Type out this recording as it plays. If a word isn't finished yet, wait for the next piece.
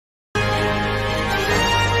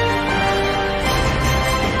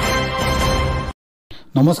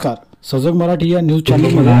नमस्कार, सजग मराठी या न्यूज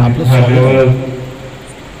चॅनलमध्ये आपलं स्वागत.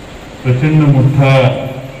 प्रचंड मोठा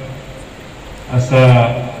असा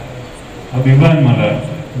अभिमान मला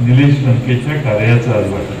निलेश लंकेच्या कार्याचा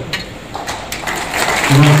आज वाटत.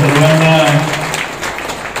 तुम्हा सर्वांना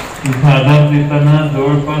इथं आधार देताना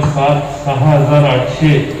जवळपास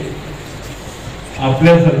 6,800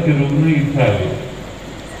 आपल्यासारखे रुग्ण इथं आले.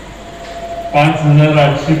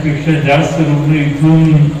 5,800 पेक्षा जास्त रुग्ण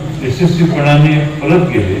इथून यशस्वीपणाने परत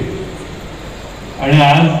गेले आणि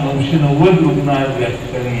आज 990 रुग्ण आज या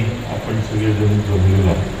ठिकाणी आपण सगळेजण जोडलेलो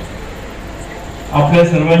आहोत. आपल्या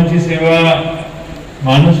सर्वांची सेवा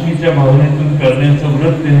माणुसकीच्या भावनेतून करण्याचं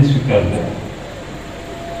व्रत त्यांनी स्वीकारलं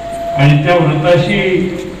आणि त्या व्रताशी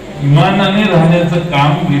इमानाने राहण्याचं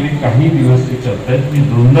काम गेले काही दिवस ते करतायत. मी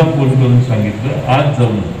दोनदा फोन करून सांगितलं आज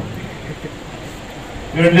जाऊ नका.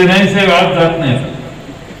 म्हणजे नाही साहेब आज जात नाही.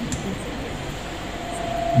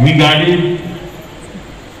 मी गाडी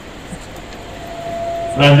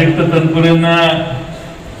प्राजक्त तनपुरेंना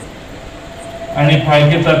आणि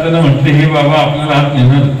फाळके तात्यांना म्हटले हे बाबा आपल्याला आत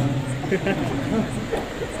नेणार,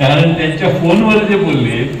 कारण त्यांच्या फोनवर जे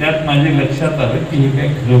बोलले त्यात माझे लक्षात आलं की हे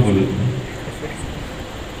काही खरं बोलत नाही.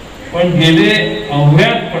 पण गेले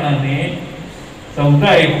अव्याहतपणाने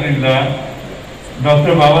 14 एप्रिलला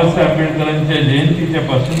डॉक्टर बाबासाहेब आंबेडकरांच्या जयंतीच्या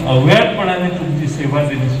पासून अव्याहतपणाने तुमची सेवा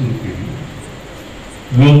त्यांनी सुरू केली.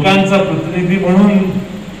 लोकांचा प्रतिनिधी म्हणून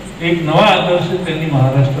एक नवा आदर्श त्यांनी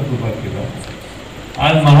महाराष्ट्रात उभा केला.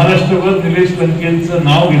 आज महाराष्ट्रभर निलेश लंकेंचं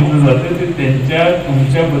नाव घेतलं जातं ते त्यांच्या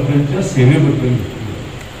तुमच्याबद्दलच्या सेवेबद्दल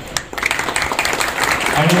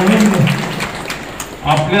आणि म्हणून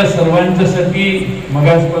आपल्या सर्वांच्यासाठी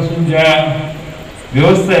मगासपासून ज्या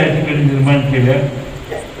व्यवस्था या ठिकाणी निर्माण केल्या,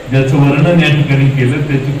 ज्याचं वर्णन या ठिकाणी केलं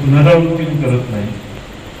त्याची पुनरावृत्ती करत नाही.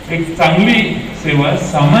 एक चांगली सेवा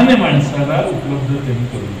सामान्य माणसाला उपलब्ध त्यांनी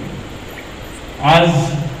करून दिली.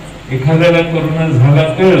 आज एखाद्याला कोरोना झाला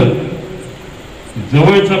कळलं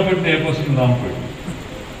जवळचा पण त्यापासून लांब पडला.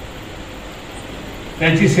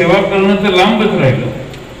 त्याची सेवा करणं तर लांबच राहिलं.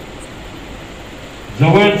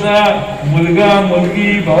 जवळचा मुलगा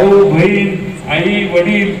मुलगी भाऊ बहीण आई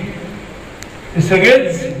वडील हे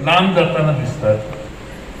सगळेच लांब जाताना दिसतात.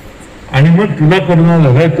 आणि मग तुला कोरोना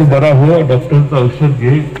झालाय तू बरा हो, डॉक्टरचं औषध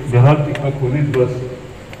घे, घरात एका खोलीत बस.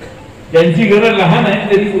 त्यांची घरं लहान आहे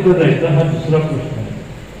तरी कुठं जायचं हा दुसरा प्रश्न आहे.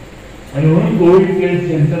 आणि म्हणून कोविड केअर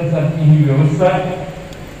सेंटर सारखी ही व्यवस्था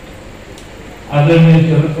आदरणीय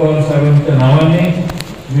शरद पवार साहेबांच्या नावाने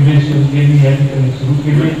निलेश लंकेंनी या ठिकाणी सुरू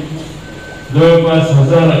केली. जवळपास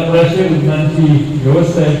 1,1100 रुग्णांची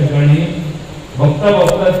व्यवस्था या ठिकाणी बघता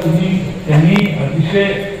बघता त्यांनी अतिशय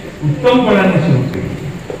उत्तमपणाने सुरू केली.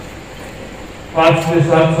 5 ते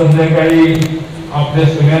 7 संध्याकाळी आपल्या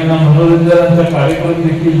सगळ्यांना मनोरंजनाचा कार्यक्रम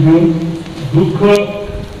देखील देऊन दुःख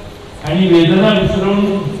आणि वेदना विसरवून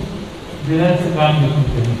देण्याचं काम देखील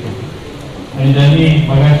त्यांनी केलं. आणि त्यांनी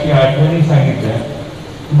मगाशी आठवणी सांगितल्या,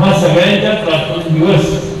 तुम्हा सगळ्यांच्या रात्रंदिवस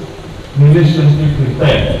निलेश लंके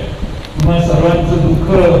फिरतायत. तुम्हा सर्वांचं दुःख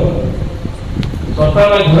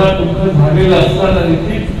स्वतःला घरात दुःख झालेलं असताना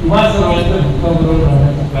देखील तुम्हा सर्वांच्या दुःखाबरोबर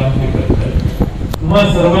राहण्याचं काम ते करतायत. तुम्हा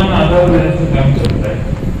सर्वांना आधार देण्याचं काम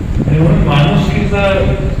करतायत. आणि म्हणून माणुसकीचं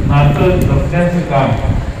नातं जपण्याचं काम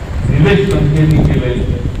निलेश लंकेंनी केलंय.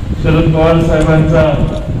 शरद पवार साहेबांचा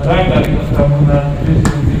खरा कार्यकर्ता म्हणून निलेश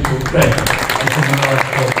लंके शोधतायत असं मला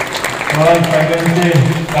वाटतं. पवार साहेबांचे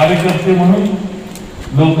कार्यकर्ते म्हणून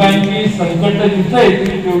लोकांची संकट जिथं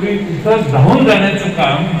येतील तेवढी तिथं धावून जाण्याचं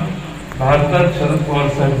काम भारतात शरद पवार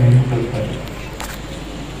साहेब नेहमी करतात.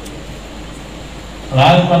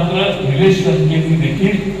 आज मात्र निलेश लंकेंनी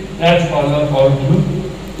देखील त्याच पावलावर पाऊल घेऊन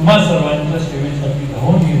तुम्हा सर्वांच्या सेवेसाठी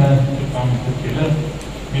धावून येण्याचं काम केलं.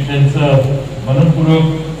 मी त्यांचं मनपूर्वक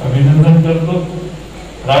अभिनंदन करतो.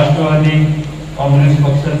 राष्ट्रवादी काँग्रेस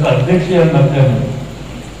पक्षाचा अध्यक्ष या नात्यानं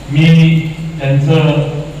मी त्यांचं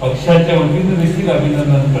पक्षाच्या वतीने देखील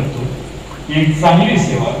अभिनंदन करतो. एक चांगली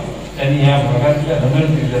सेवा त्यांनी या भागातल्या नगर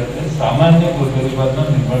जिल्ह्यातल्या सामान्य गोरगरिबांना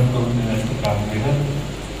निर्माण करून देण्याचं काम केलं.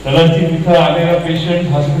 कदाचित तिथं आलेला पेशंट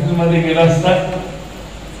हॉस्पिटलमध्ये गेला असता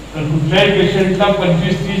तर कुठल्याही पेशंटला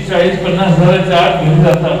 25, 30, 40, 50 हजाराच्या आत घरी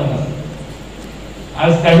जाता आलं नसतं.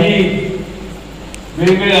 आज काही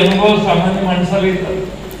वेगवेगळे अनुभव सामान्य माणसाला येतात.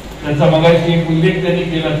 त्याचा मगाशी एक उल्लेख त्यांनी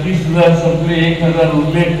केला. 30,000 संपले, 1,000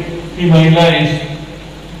 उरले. ती महिला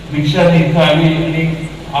रिक्षाने इथं आली आणि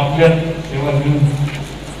आपल्या सेवा घेऊन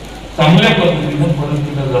चांगल्या पद्धतीनं परत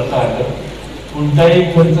तिला जाता आलं. कोणताही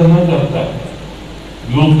खर्च न करता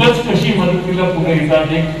लोकच कशी मदतीला पुढे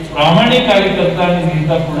येतात. एक प्रामाणिक कार्यकर्ता आणि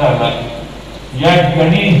नेता पुढे आला. या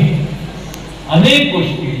ठिकाणी अनेक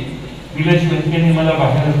गोष्टी निलेश लंकेंनी मला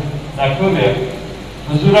बाहेर दाखवल्या.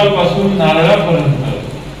 खजुरापासून नारळापर्यंत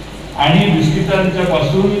आणि बिस्किटांच्या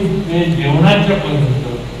पासून ते जेवणाच्या पर्यंत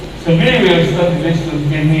सगळी व्यवस्था निलेश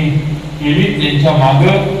लंकेंनी केली. त्यांच्या माग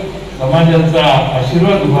समाजाचा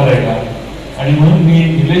आशीर्वाद उभा राहिला आणि म्हणून मी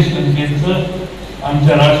निलेश लंकेंचं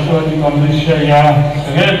आमच्या राष्ट्रवादी काँग्रेसच्या या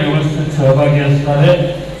सगळ्या व्यवस्थेत सहभागी असणाऱ्या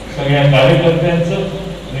सगळ्या कार्यकर्त्यांचं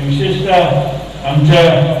आणि विशेषतः आमच्या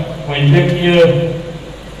वैद्यकीय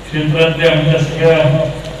क्षेत्रातल्या आमच्या सगळ्या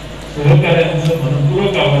सहकार्यांचं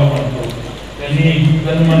मनपूर्वक आभार मानतो. त्यांनी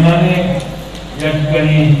तनमनाने या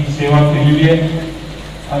ठिकाणी सेवा केलेली आहे.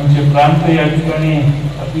 आमचे प्रांत या ठिकाणी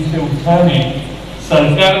अतिशय उत्साहाने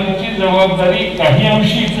सरकारची जबाबदारी काही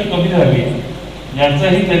अंशी इथं कमी झाली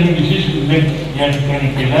याचाही त्यांनी विशेष उल्लेख या ठिकाणी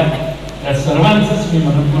केला. त्या सर्वांचंच मी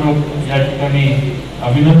मनपूर्वक या ठिकाणी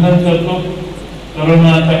अभिनंदन करतो.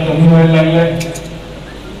 कोरोना आता कमी व्हायला लागलाय.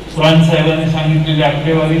 चव्हाण साहेबांनी सांगितलेली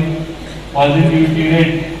आकडेवारी पॉझिटिव्हिटी रेट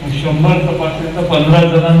 100 तपासले तर 15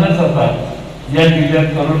 जणांनाच आता या जिल्ह्यात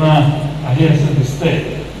कोरोना आहे असं दिसतंय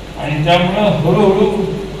आणि त्यामुळं हळूहळू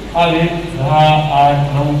हा रेट 10, 8,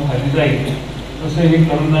 9 खाली जाईल. तसं हे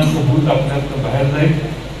कोरोनाचं भूत आपल्याकडं बाहेर जाईल.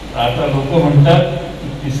 आता लोक म्हणतात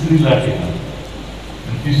तिसरी लाट येणार,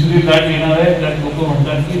 तिसरी लाट येणार आहे. त्यात लोक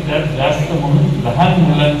म्हणतात की त्यात जास्त म्हणून लहान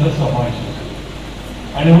मुलांचा समावेश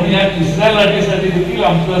असेल आणि म्हणून या तिसऱ्या लाटेसाठी देखील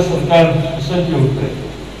आमचं सरकार सुसज्ज होत आहे.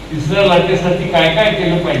 तिसऱ्या लाटेसाठी काय काय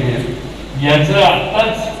केलं पाहिजे याचं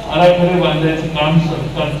आत्ताच आराखडे बांधायचं काम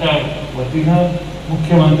सरकारच्या वतीनं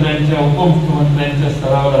मुख्यमंत्र्यांच्या उपमुख्यमंत्र्यांच्या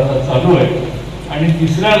स्तरावर आता चालू आहे. आणि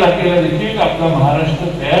तिसऱ्या लाटेला देखील आपला महाराष्ट्र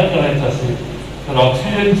तयार करायचा असेल तर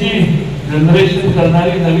ऑक्सिजनची जनरेशन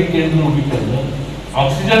करणारी नवी केंद्र उभी करणं,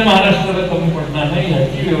 ऑक्सिजन महाराष्ट्राला कमी पडणार नाही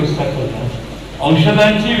याची व्यवस्था करणं,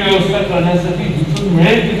 औषधांची व्यवस्था करण्यासाठी जिथून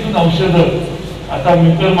मिळेल तिथून औषधं. आता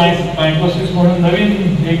म्युकरमायकोसिस म्हणून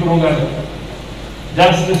नवीन एक रोग आला.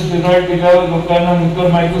 जास्त स्टेरॉइड दिल्यावर लोकांना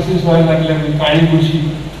म्युकरमायकोसिस व्हायला लागले, काळी बुरशी.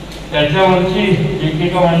 त्याच्यावरची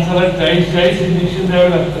एकेका माणसाला 40 इंजेक्शन द्यावे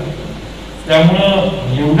लागतात. त्यामुळं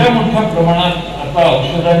एवढ्या मोठ्या प्रमाणात आता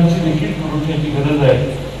औषधांची देखील पुरवठ्याची गरज आहे.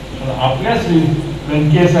 पण आपल्या श्री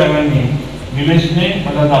लंके साहेबांनी निलेशने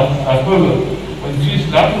मला दाखवलं 25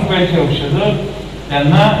 लाख रुपयाची औषधं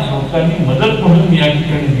त्यांना लोकांनी मदत म्हणून या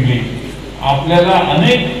ठिकाणी दिली. आपल्याला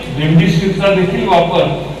अनेक रेमडेसिवीरचा देखील वापर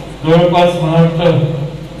जवळपास मला वाटतं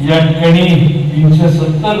या ठिकाणी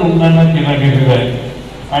 370 रुग्णांना केला गेलेला आहे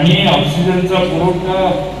आणि ऑक्सिजनचा पुरवठा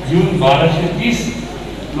घेऊन 1230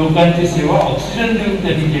 लोकांची सेवा ऑक्सिजन देऊन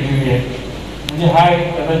त्यांनी केलेली आहे. म्हणजे हा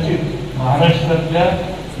एक कदाचित महाराष्ट्रातल्या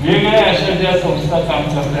वेगवेगळ्या अशा ज्या संस्था काम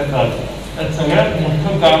करतात त्यात सगळ्यात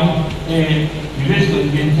मोठं काम हे निलेश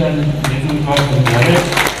लंकेंच्या नेतृत्वाखाली झाले.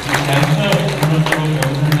 त्यांचं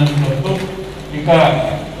अभिनंदन करतो. एका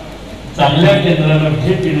चांगल्या केंद्राला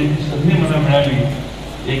भेट देण्याची संधी मला मिळाली.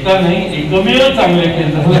 एका नाही एकमेव चांगल्या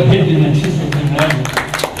केंद्राला भेट देण्याची संधी मिळाली.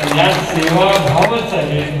 तर या सेवा भावच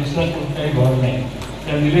आहे, दुसरा कोणताही भाव नाही.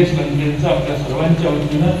 त्या निलेश लंकेंचं आपल्या सर्वांच्या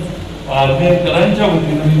वतीनं पारनेरकरांच्या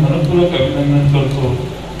वतीनं मी मनपूर्वक अभिनंदन करतो.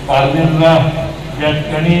 पारनेरला या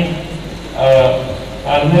ठिकाणी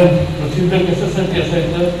पारनेर प्रसिद्ध कशासाठी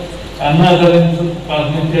असायचं, अण्णा हजारेंचं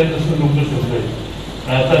पारनेरचे तसं लोक समजायचे.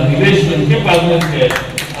 आता निलेश लंके पारनेरचे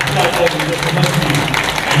असं आता समजतील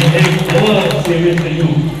आणि हे सेवेचं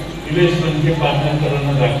युग निलेश लंके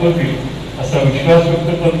पारनेरकरांना दाखवतील असा विश्वास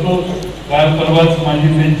व्यक्त करतो. काल परवाच माझी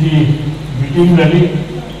त्यांची मीटिंग झाली.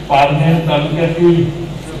 पारनेर तालुक्यातील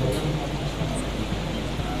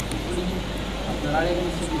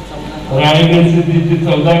राळेगण सिद्धीची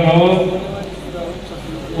 14 गावं,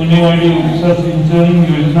 पुणेवाडी उपसा सिंचन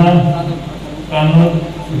योजना,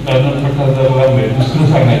 दुसरं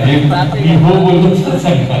सांगायचे मी हो बोलून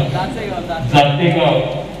सांगा जातेगाव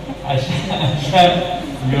अशा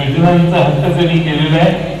योजनांचा हट्ट त्यांनी केलेला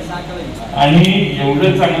आहे. आणि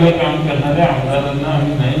एवढं चांगलं काम करणाऱ्या आमदारांना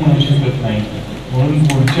आम्ही नाही म्हणू शकत नाही. म्हणून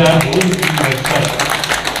पुढच्या 2-3 वर्षात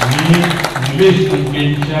मी निलेश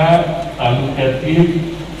लंकेंच्या तालुक्यातील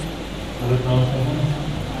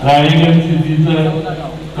राळेगण सिद्धीचं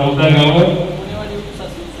 14 गावं,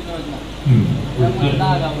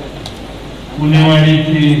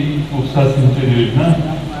 पुणेवाडीची उपसा सिंचन योजना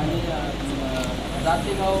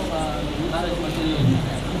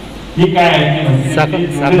ही काय आहे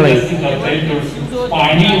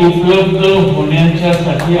पाणी उपलब्ध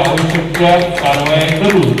होण्याच्यासाठी आवश्यक त्या कारवाया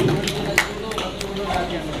करून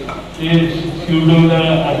ते शिवडोला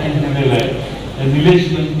आपण दिलेलं आहे.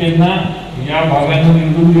 निलेश लंकेंना या भागानं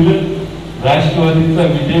निवडून दिलं. राष्ट्रवादीचा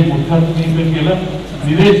विजय मोठा तुम्ही केला.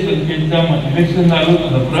 निलेश लंकेंच्या इलेक्शन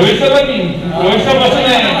झालं प्रवेशाला नाही, प्रवेशापासून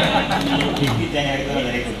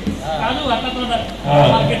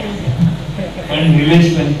पण निलेश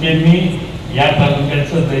लंकेंनी या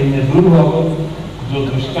तालुक्याचं दैन्य दूर व्हावं, जो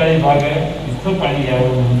दुष्काळी भाग आहे तिथं पाणी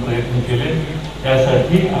यावं म्हणून प्रयत्न केले.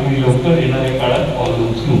 त्यासाठी आम्ही लवकर येणाऱ्या काळात पावलं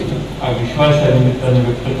उचलू हा विश्वास या निमित्ताने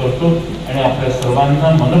व्यक्त करतो आणि आपल्या सर्वांना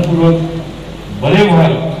मनपूर्वक बरे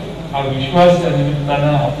व्हाल हा विश्वास या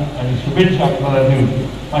निमित्तानं आणि शुभेच्छा आपल्याला देऊन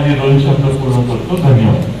माझे 2 शब्द पूर्ण करतो.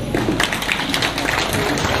 धन्यवाद.